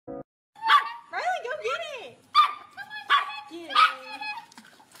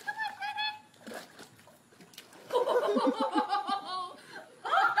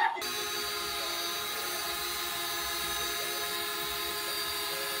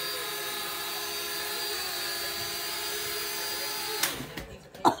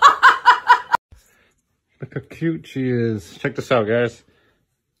cute she is. Check this out, guys.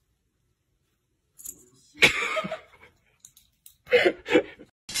 I'm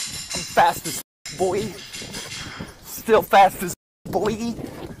fast as boy. Still fast as boy.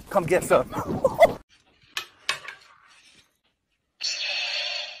 Come get some. Lose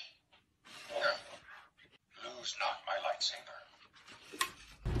not my lightsaber.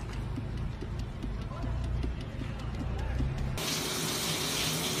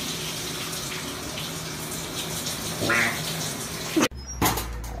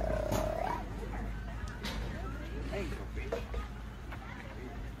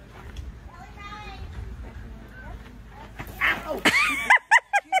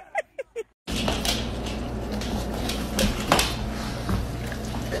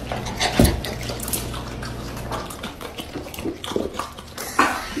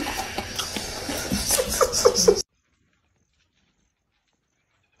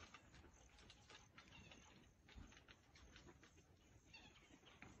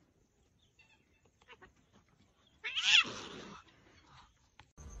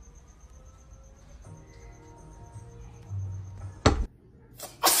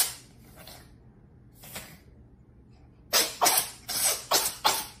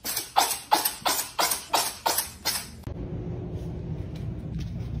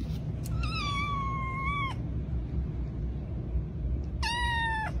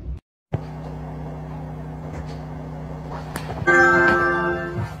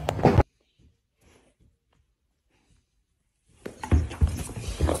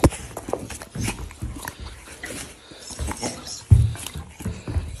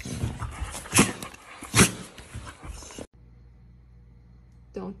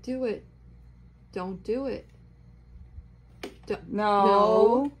 Don't do it. Don't do it.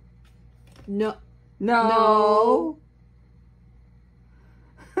 No. No. No.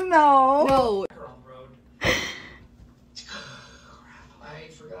 No. No. I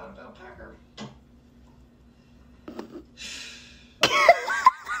forgot about Packer.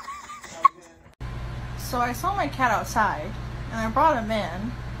 So I saw my cat outside, and I brought him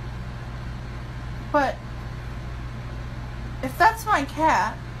in, but if that's my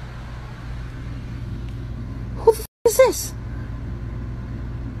cat, who the f is this?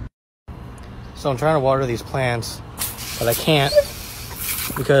 So I'm trying to water these plants, but I can't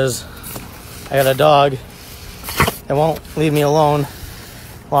because I got a dog that won't leave me alone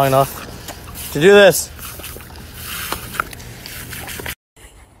long enough to do this.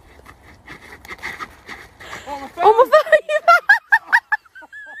 Oh my god!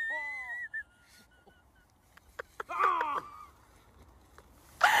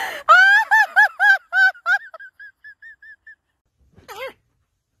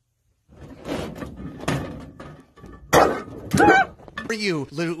 For you,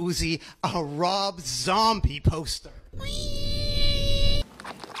 little Uzi, a Rob Zombie poster.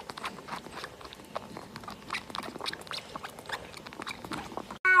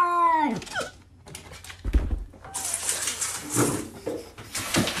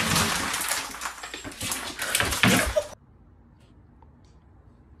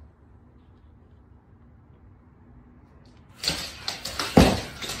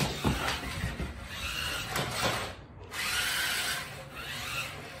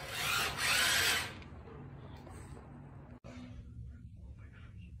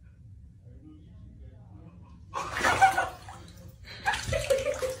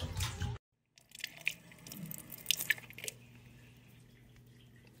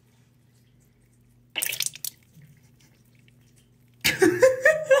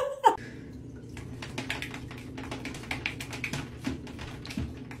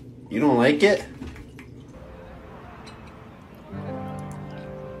 You don't like it?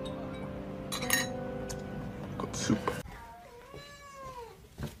 Good soup.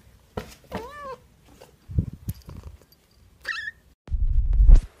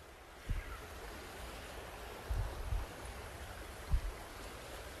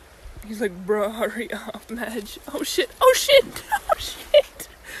 He's like, bro, hurry up, Madge. Oh shit, oh shit, oh shit.